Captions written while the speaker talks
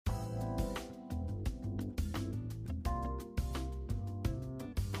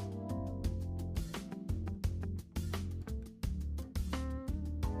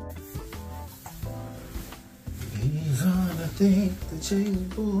things that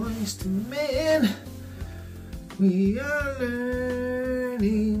change boys to men. We are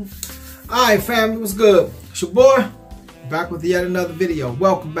learning. Alright, family, what's good? It's your boy, back with yet another video.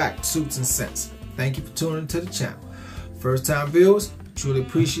 Welcome back to Suits and Scents. Thank you for tuning into the channel. First time viewers, truly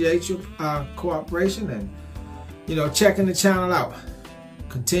appreciate your cooperation and checking the channel out.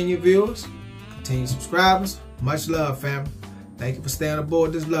 Continue viewers, continue subscribers. Much love, family. Thank you for staying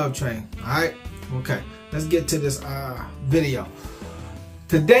aboard this love train. Alright? Okay, let's get to this video.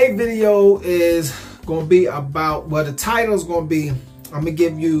 Today's video is going to be about, well, the title is going to be, I'm going to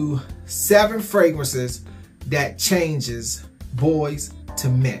give you 7 fragrances that changes boys to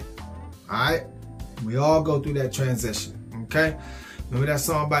men. Alright? We all go through that transition. Okay? Remember that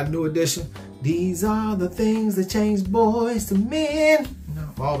song by New Edition? These are the things that change boys to men.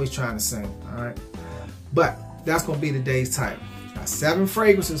 I'm always trying to sing. Alright? But that's going to be today's title. Got 7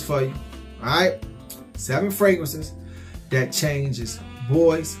 fragrances for you. Alright? 7 fragrances that changes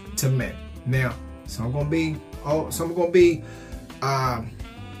boys to men. Now, some are gonna be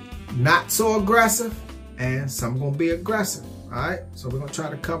not so aggressive, and some are gonna be aggressive. Alright? So we're gonna try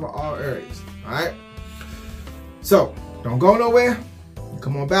to cover all areas. Alright? So don't go nowhere.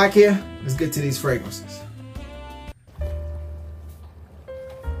 Come on back here. Let's get to these fragrances.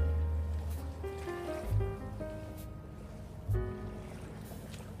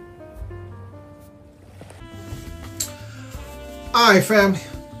 Alright, family.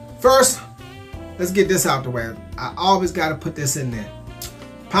 First, let's get this out the way. I always got to put this in there.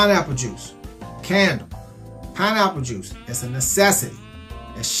 Pineapple juice. Candle. Pineapple juice. It's a necessity.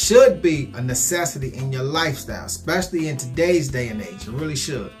 It should be a necessity in your lifestyle, especially in today's day and age. It really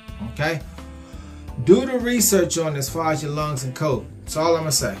should. Okay? Do the research on as far as your lungs and coat. That's all I'm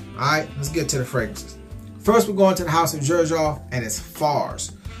going to say. Alright, let's get to the fragrances. First, we're going to the house of xerjoff, and it's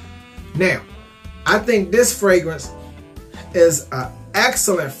Fars. Now, I think this fragrance is an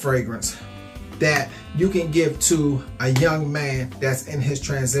excellent fragrance that you can give to a young man that's in his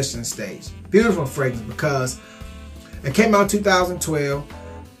transition stage. Beautiful fragrance because it came out in 2012.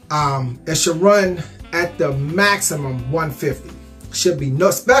 It should run at the maximum 150. Should be no,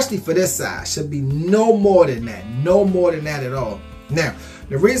 especially for this size, should be no more than that. No more than that at all. Now,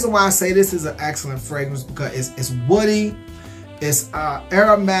 the reason why I say this is an excellent fragrance because it's woody, it's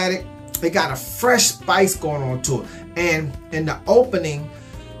aromatic. It got a fresh spice going on to it. And in the opening,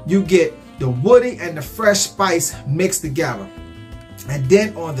 you get the woody and the fresh spice mixed together. And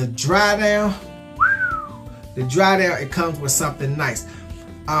then on the dry down, it comes with something nice.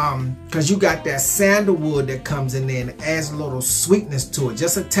 Because you got that sandalwood that comes in there and adds a little sweetness to it.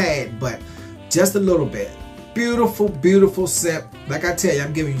 Just a tad, but just a little bit. Beautiful, beautiful scent. Like I tell you,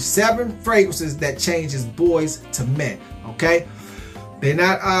 I'm giving you 7 fragrances that changes boys to men. Okay? They're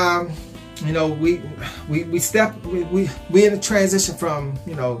not we in a transition from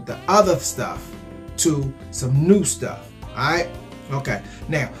the other stuff to some new stuff. Alright? Okay.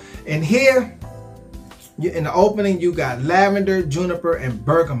 Now, in here, in the opening, you got lavender, juniper, and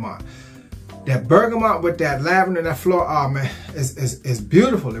bergamot. That bergamot with that lavender, that floor, oh man, is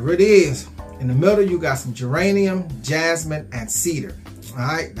beautiful. It really is. In the middle, you got some geranium, jasmine, and cedar.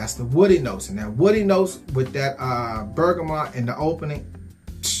 Alright? That's the woody notes. And that woody notes with that bergamot in the opening,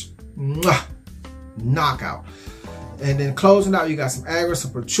 mwah, knockout. And then closing out, you got some agua,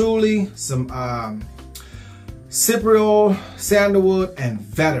 some patchouli, some cypriol, sandalwood, and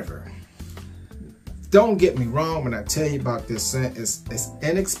vetiver. Don't get me wrong when I tell you about this scent. It's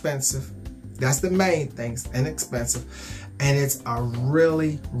inexpensive. That's the main thing. It's inexpensive, and it's a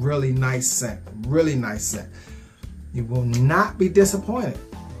really, really nice scent. Really nice scent. You will not be disappointed.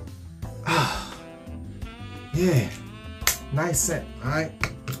 Yeah, nice scent. All right.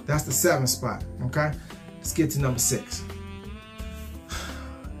 That's the 7th spot, okay? Let's get to number 6.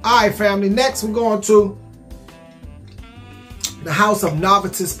 Alright, family. Next, we're going to the house of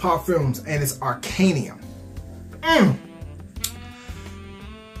Novices Parfums, and it's Arcanium.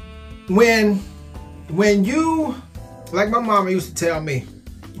 When you, like my mama used to tell me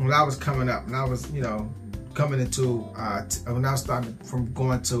when I was coming up, and I was, coming into, when I was starting from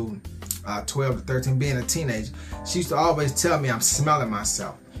going to 12 to 13, being a teenager, she used to always tell me I'm smelling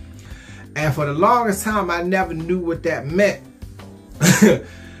myself. And for the longest time, I never knew what that meant.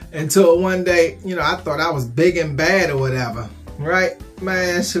 Until one day, I thought I was big and bad or whatever. Right?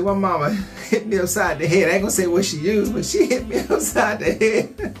 Man, shit, my mama hit me upside the head. I ain't gonna say what she used, but she hit me upside the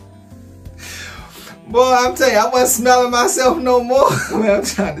head. Boy, I'm telling you, I wasn't smelling myself no more. I'm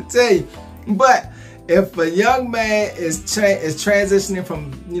trying to tell you. But if a young man is transitioning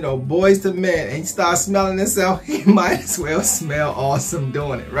from, boys to men, and he starts smelling himself, he might as well smell awesome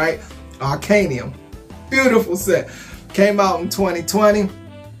doing it, right? Arcanium. Beautiful scent. Came out in 2020.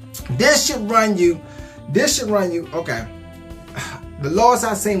 This should run you, okay. The lowest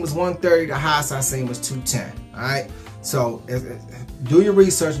I seen was 130, the highest I seen was 210. Alright? So do your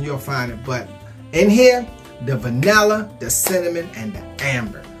research and you'll find it. But in here, the vanilla, the cinnamon, and the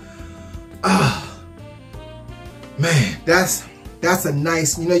amber. Man, that's a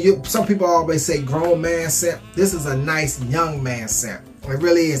nice, you know, some people always say grown man scent. This is a nice young man scent. It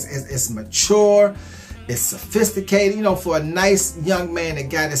really is. It's mature. It's sophisticated, you know, for a nice young man that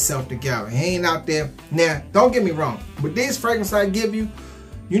got himself together. He ain't out there. Now, don't get me wrong. With these fragrances I give you,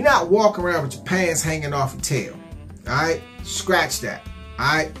 you're not walking around with your pants hanging off your tail. All right? Scratch that.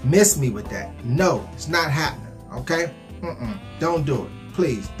 All right? Miss me with that. No, it's not happening. Okay? Don't do it.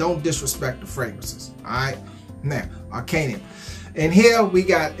 Please, don't disrespect the fragrances. All right? Now, Arcanium. And here we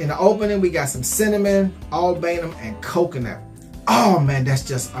got, in the opening, we got some cinnamon, albanum, and coconut. Oh man, that's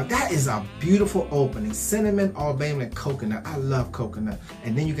just, that is a beautiful opening. Cinnamon, albanum, and coconut. I love coconut.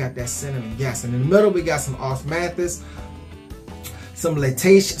 And then you got that cinnamon, yes. And in the middle, we got some osmanthus, some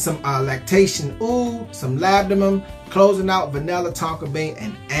lactation oud, some labdanum, closing out vanilla, tonka bean,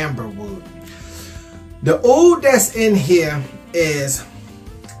 and amberwood. The oud that's in here is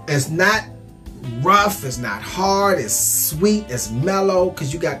not rough, it's not hard, it's sweet, it's mellow,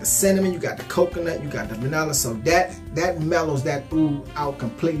 because you got the cinnamon, you got the coconut, you got the vanilla, so that mellows that oud out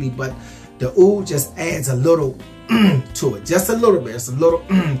completely. But the oud just adds a little to it, just a little bit. It's a little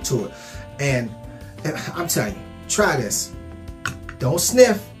to it. And I'm telling you, try this. Don't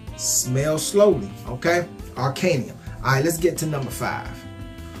sniff, smell slowly, okay? Arcanium. All right, let's get to number 5.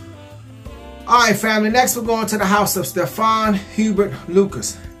 All right, family, next we're going to the house of Stefan Hubert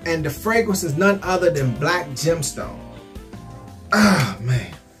Lucas. And the fragrance is none other than Black Gemstone. Ah,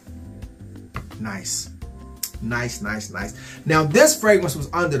 man. Nice. Nice, nice, nice. Now, this fragrance was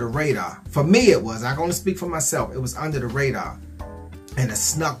under the radar. For me, it was. I can only speak for myself. It was under the radar. And it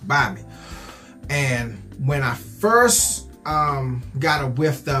snuck by me. And when I first got a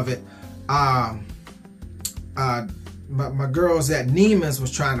whiff of it, my girls at Neiman's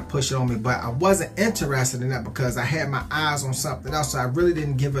was trying to push it on me, but I wasn't interested in that because I had my eyes on something else. So I really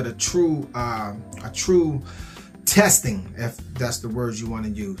didn't give it a true testing, if that's the words you want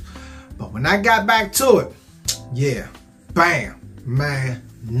to use. But when I got back to it, yeah, bam, man,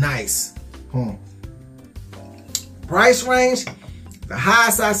 nice. Price range, the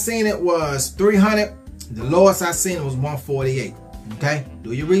highest I seen it was $300. The lowest I seen it was $148. Okay,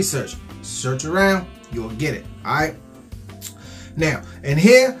 do your research, search around, you'll get it. All right. Now, in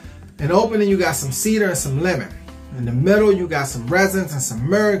here, in the opening, you got some cedar and some lemon. In the middle, you got some resins and some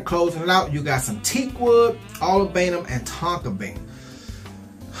myrrh. Closing it out, you got some teak wood, albanum, and tonka bean.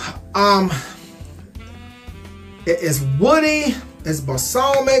 It is woody, it's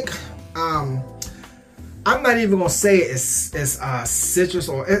balsamic. I'm not even gonna say it's citrus,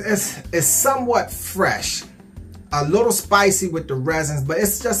 or it's somewhat fresh. A little spicy with the resins, but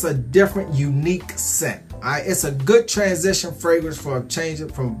it's just a different, unique scent. Alright, it's a good transition fragrance for changing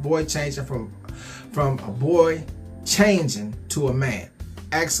from a boy changing to a man.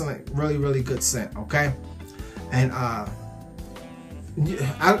 Excellent, really, really good scent. Okay, and I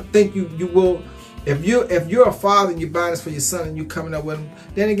think you will, if you're a father and you're buying this for your son and you coming up with him.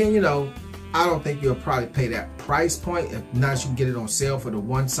 Then again, you know, I don't think you'll probably pay that price point. If not, you can get it on sale for the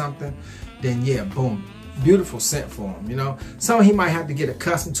one something. Then yeah, boom. Beautiful scent for him, you know. Some he might have to get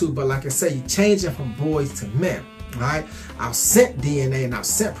accustomed to, but like I say, you're changing from boys to men. All right, our scent DNA and our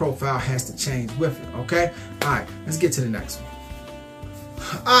scent profile has to change with it. Okay, all right, let's get to the next one.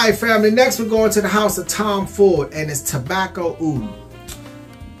 All right, family, next we're going to the house of Tom Ford, and it's tobacco oud.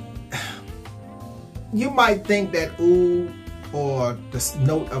 You might think that oud or the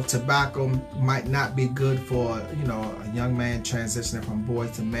note of tobacco might not be good for, you know, a young man transitioning from boy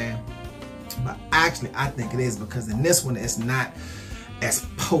to man. But actually, I think it is, because in this one, it's not as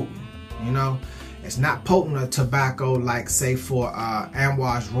potent, you know. It's not potent of tobacco like, say, for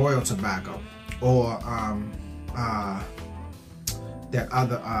Amouage Royal Tobacco, or that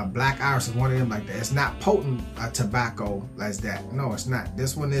other Black Iris is one of them like that. It's not potent tobacco like that. No, it's not.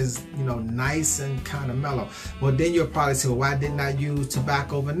 This one is, you know, nice and kind of mellow. Well, then you'll probably say, well, why didn't I use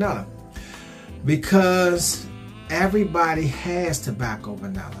tobacco vanilla? Because everybody has tobacco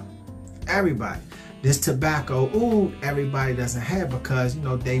vanilla. Everybody. This tobacco oud, everybody doesn't have, because, you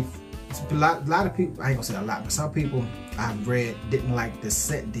know, a lot of people, I ain't gonna say a lot, but some people I've read didn't like the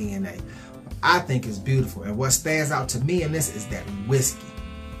scent DNA. I think it's beautiful, and what stands out to me in this is that whiskey.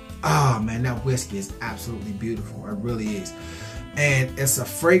 Oh man, that whiskey is absolutely beautiful. It really is. And it's a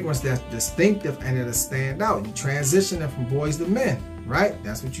fragrance that's distinctive, and it'll stand out. You transitioning from boys to men, right?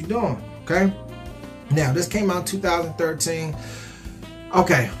 That's what you're doing, okay? Now, this came out in 2013.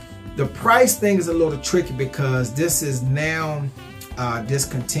 Okay, the price thing is a little tricky because this is now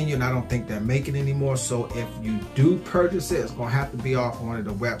discontinued. I don't think they're making it anymore. So if you do purchase it, it's gonna have to be off one of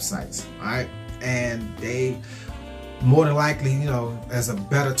the websites, all right? And they more than likely, you know, as a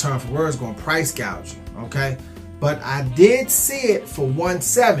better term for words, gonna price gouge you, okay? But I did see it for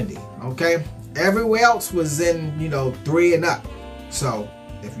 $170, okay? Everywhere else was in, you know, $3 and up. So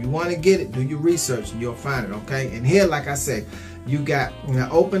if you want to get it, do your research and you'll find it, okay? And here, like I said, you got in the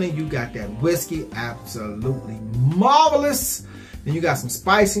opening, you got that whiskey, absolutely marvelous. Then you got some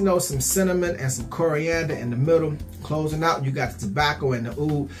spicy notes, some cinnamon, and some coriander in the middle. Closing out, you got the tobacco and the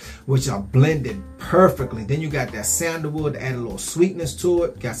oud, which are blended perfectly. Then you got that sandalwood to add a little sweetness to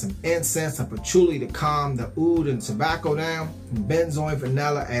it. Got some incense, some patchouli to calm the oud and tobacco down. Benzoin,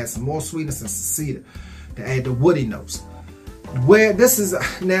 vanilla, add some more sweetness, and some cedar to add the woody notes. Where this is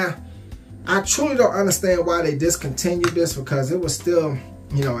now, I truly don't understand why they discontinued this, because it was still,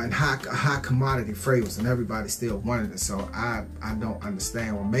 you know, in high commodity fragrance and everybody still wanted it. So I don't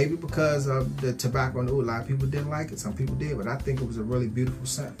understand. Well, maybe because of the tobacco and the oud, a lot of people didn't like it. Some people did, but I think it was a really beautiful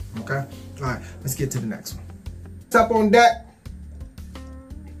scent. Okay, all right, let's get to the next one. What's up on deck?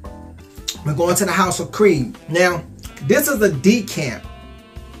 We're going to the House of Creed. Now, this is a decant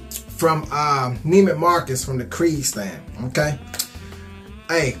from Neiman Marcus from the Creed stand. Okay,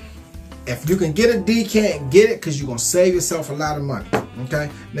 hey, if you can get a decant, get it, because you're gonna save yourself a lot of money. Okay,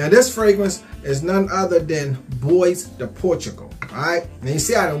 now this fragrance is none other than Bois de Portugal. All right, now you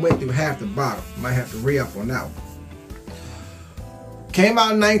see I done went through half the bottle. Might have to re-up on that one. Came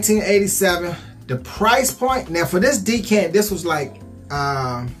out in 1987. The price point, now for this decant, this was like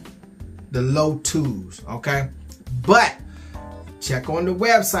the low twos. Okay, but check on the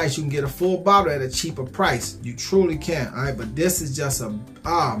websites. You can get a full bottle at a cheaper price. You truly can. All right, but this is just a,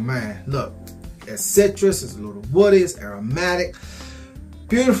 oh man, look, it's citrus, it's a little woody, it's aromatic,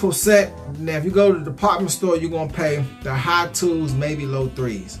 beautiful scent. Now if you go to the department store, you're gonna pay the high twos, maybe low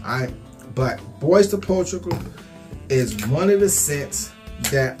threes. All right, but Bois de Portugal is one of the scents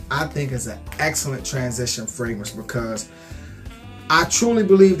that I think is an excellent transition fragrance, because I truly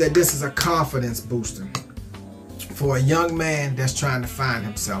believe that this is a confidence booster for a young man that's trying to find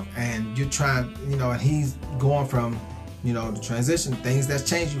himself. And you're trying, you know, and he's going from, you know, the transition, things that's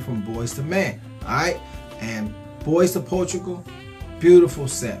changed you from boys to man. All right, and Bois de Portugal, beautiful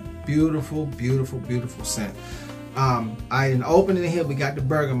scent, beautiful, beautiful, beautiful scent. In the opening here, we got the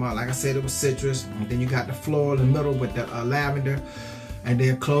bergamot. Like I said, it was citrus. And then you got the floral in the middle with the lavender. And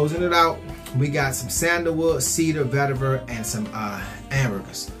then closing it out, we got some sandalwood, cedar, vetiver, and some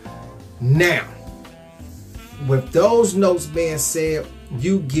ambergris. Now, with those notes being said,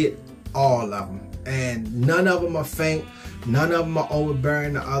 you get all of them, and none of them are faint, none of them are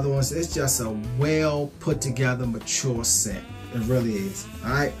overbearing the other ones. It's just a well put together, mature scent. It really is.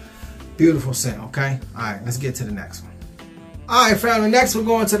 All right, beautiful scent. Okay, all right, let's get to the next one. All right, family, next we're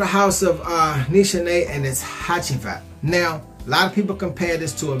going to the house of Nichonnet, and it's HACIVAT. Now, a lot of people compare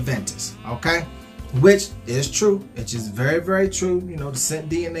this to a Ventus, okay, which is true. It's just very, very true. You know, the scent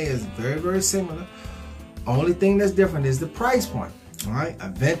DNA is very, very similar. Only thing that's different is the price point. All right, a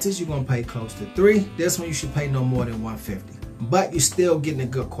Ventus, you're gonna pay close to $3. This one you should pay no more than $150, but you're still getting a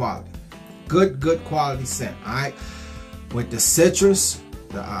good quality, good quality scent. All right, with the citrus,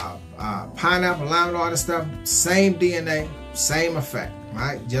 the pineapple, lime, all that stuff, same DNA, same effect. All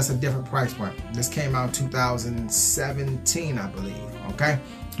right, just a different price point. This came out in 2017, I believe. Okay,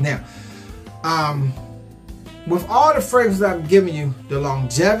 now, with all the fragrances I'm giving you, the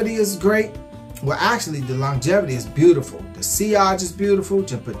longevity is great. Well, actually, the longevity is beautiful. The sillage is beautiful.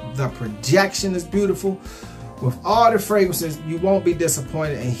 The projection is beautiful. With all the fragrances, you won't be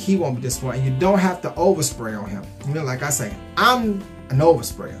disappointed, and he won't be disappointed. You don't have to overspray on him. You know, like I say, I'm an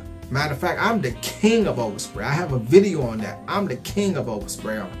oversprayer. Matter of fact, I'm the king of overspray. I have a video on that. I'm the king of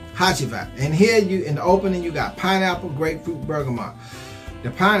overspray on HACIVAT. And here, you in the opening, you got pineapple, grapefruit, bergamot.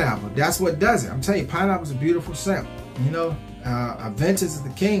 The pineapple, that's what does it. I'm telling you, pineapple is a beautiful scent. You know, Ventus is the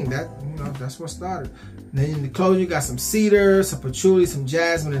king. That, you know, that's what started. Then in the close, you got some cedar, some patchouli, some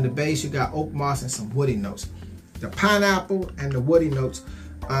jasmine. In the base, you got oak moss and some woody notes. The pineapple and the woody notes,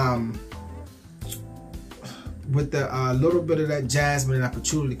 with the little bit of that jasmine and that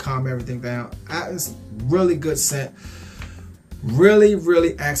patchouli to calm everything down. It's really good scent. Really,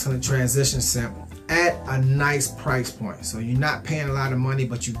 really excellent transition scent at a nice price point. So you're not paying a lot of money,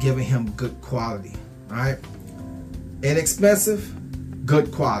 but you're giving him good quality. All right. Inexpensive,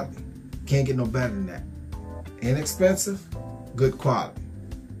 good quality. Can't get no better than that. Inexpensive, good quality.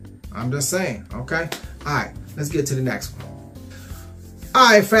 I'm just saying, okay? All right, let's get to the next one. All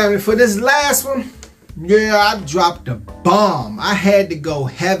right, family, for this last one, Yeah, I dropped the bomb. I had to go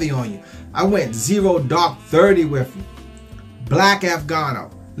heavy on you. I went 0 dark 30 with you. Black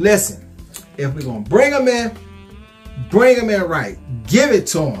Afghano. Listen, if we're going to bring them in right. Give it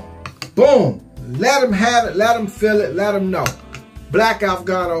to them. Boom. Let them have it. Let them feel it. Let them know. Black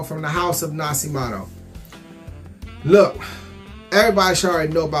Afghano from the house of Nasimato. Look, everybody should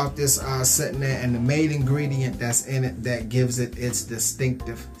already know about this sitting there, and the main ingredient that's in it that gives it its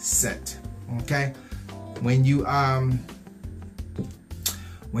distinctive scent. Okay? When you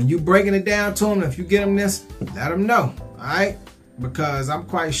breaking it down to them, if you get them this, let them know, all right? Because I'm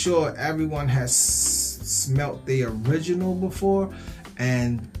quite sure everyone has smelt the original before,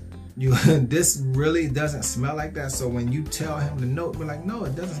 and this really doesn't smell like that. So when you tell him the note, we're like, no,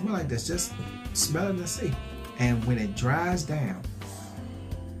 it doesn't smell like this. Just smell it and see. And when it dries down,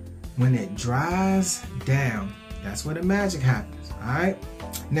 that's where the magic happens. All right.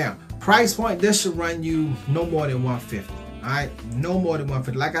 Now, price point, this should run you no more than $150. All right, no more than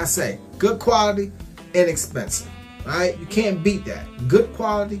 $150. Like I say, good quality, inexpensive. All right, you can't beat that. Good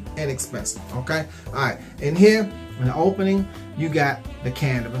quality, inexpensive. Okay. All right. And here in the opening, you got the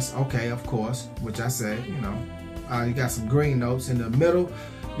cannabis. Okay, of course, which I said, you know, you got some green notes in the middle.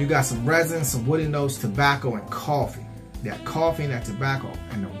 You got some resin, some woody notes, tobacco, and coffee. That coffee and that tobacco,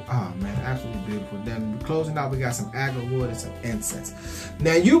 and oh man, absolutely beautiful. Then closing out, we got some agarwood and some incense.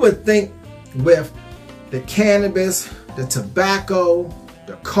 Now you would think with the cannabis, the tobacco,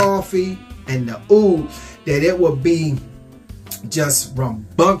 the coffee, and the oud that it would be just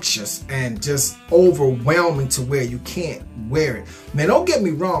rambunctious and just overwhelming to where you can't wear it. Man, don't get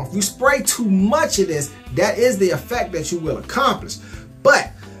me wrong. If you spray too much of this, that is the effect that you will accomplish.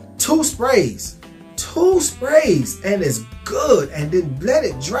 But two sprays and it's good, and then let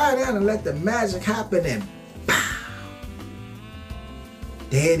it dry down and let the magic happen, and pow,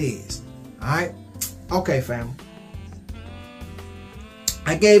 there it is. All right, okay, family,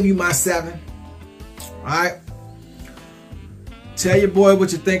 I gave you my 7. All right, tell your boy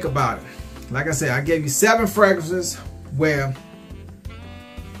what you think about it. Like I said, I gave you 7 fragrances where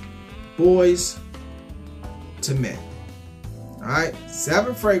boys to men. Alright,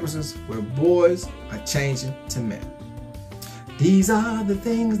 7 fragrances where boys are changing to men. These are the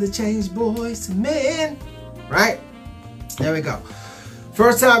things that change boys to men. Right? There we go.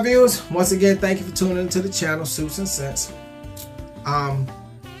 First time viewers, once again, thank you for tuning into the channel, Suits and Scents. Of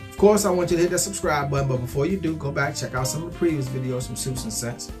course, I want you to hit that subscribe button, but before you do, go back, check out some of the previous videos from Suits and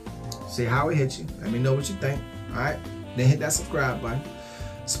Scents. See how it hit you. Let me know what you think. Alright? Then hit that subscribe button.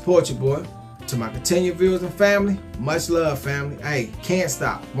 Support your boy. To my continued viewers and family, much love, family. Hey, can't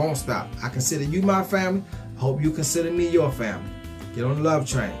stop, won't stop. I consider you my family. I hope you consider me your family. Get on the love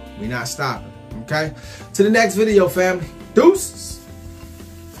train. We're not stopping, okay? To the next video, family. Deuces.